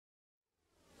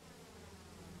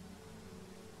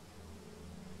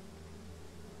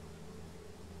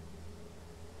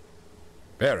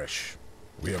Perish.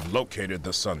 We have located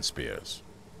the Sun Spears.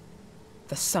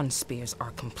 The Sun Spears are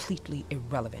completely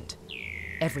irrelevant.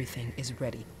 Everything is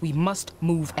ready. We must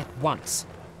move at once.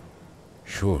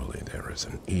 Surely there is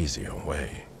an easier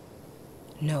way.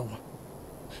 No.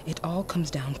 It all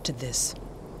comes down to this.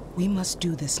 We must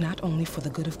do this not only for the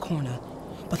good of Corna,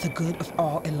 but the good of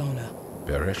all Elona.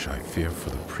 Perish, I fear for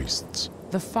the priests.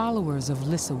 The followers of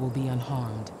Lissa will be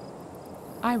unharmed.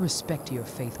 I respect your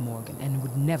faith, Morgan, and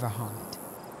would never harm it,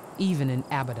 even in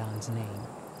Abaddon's name.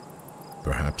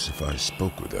 Perhaps if I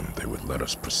spoke with them, they would let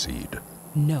us proceed.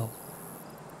 No.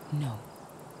 No.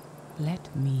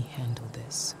 Let me handle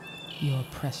this. Your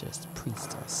precious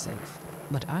priests are safe.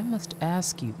 But I must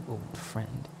ask you, old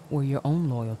friend, where your own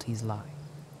loyalties lie.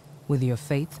 With your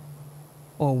faith,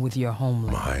 or with your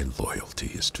homeland? My loyalty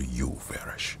is to you,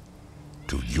 Varish.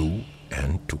 To you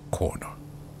and to Corna.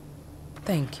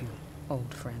 Thank you,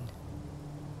 old friend.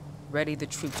 Ready the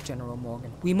troops, General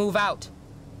Morgan. We move out!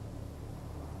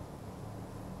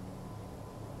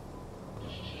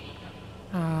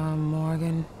 Ah,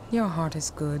 Morgan, your heart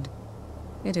is good.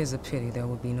 It is a pity there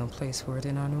will be no place for it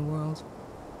in our new world.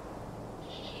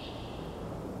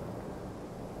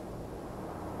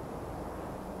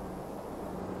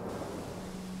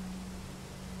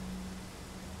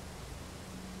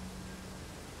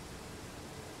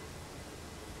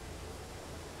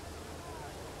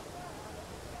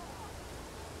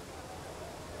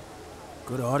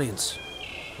 Good audience.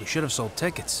 We should have sold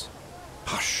tickets.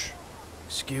 Hush.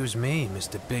 Excuse me,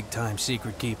 Mr. Big-Time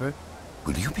Secret Keeper.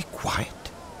 Will you be quiet?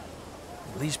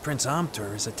 At least Prince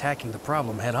Amtur is attacking the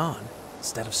problem head-on,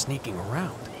 instead of sneaking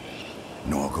around.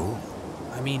 Norgal?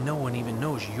 I mean, no one even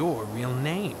knows your real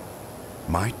name.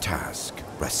 My task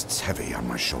rests heavy on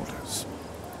my shoulders.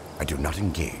 I do not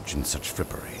engage in such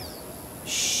frippery.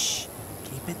 Shh!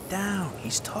 Keep it down.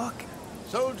 He's talking.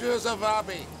 Soldiers of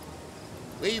Abi,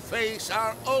 we face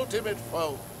our ultimate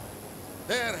foe.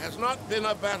 There has not been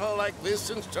a battle like this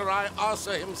since Tarai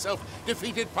Asa himself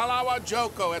defeated Palawa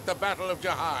Joko at the Battle of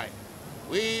Jahai.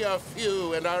 We are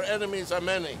few and our enemies are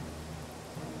many.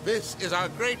 This is our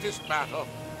greatest battle,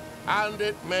 and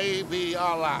it may be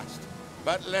our last.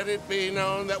 But let it be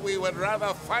known that we would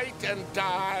rather fight and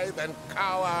die than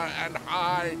cower and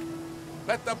hide.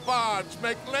 Let the bards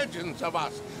make legends of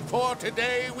us, for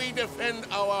today we defend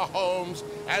our homes,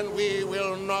 and we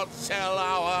will not sell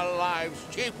our lives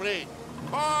cheaply.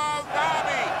 For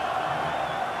Gabi!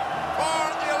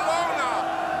 For Elona!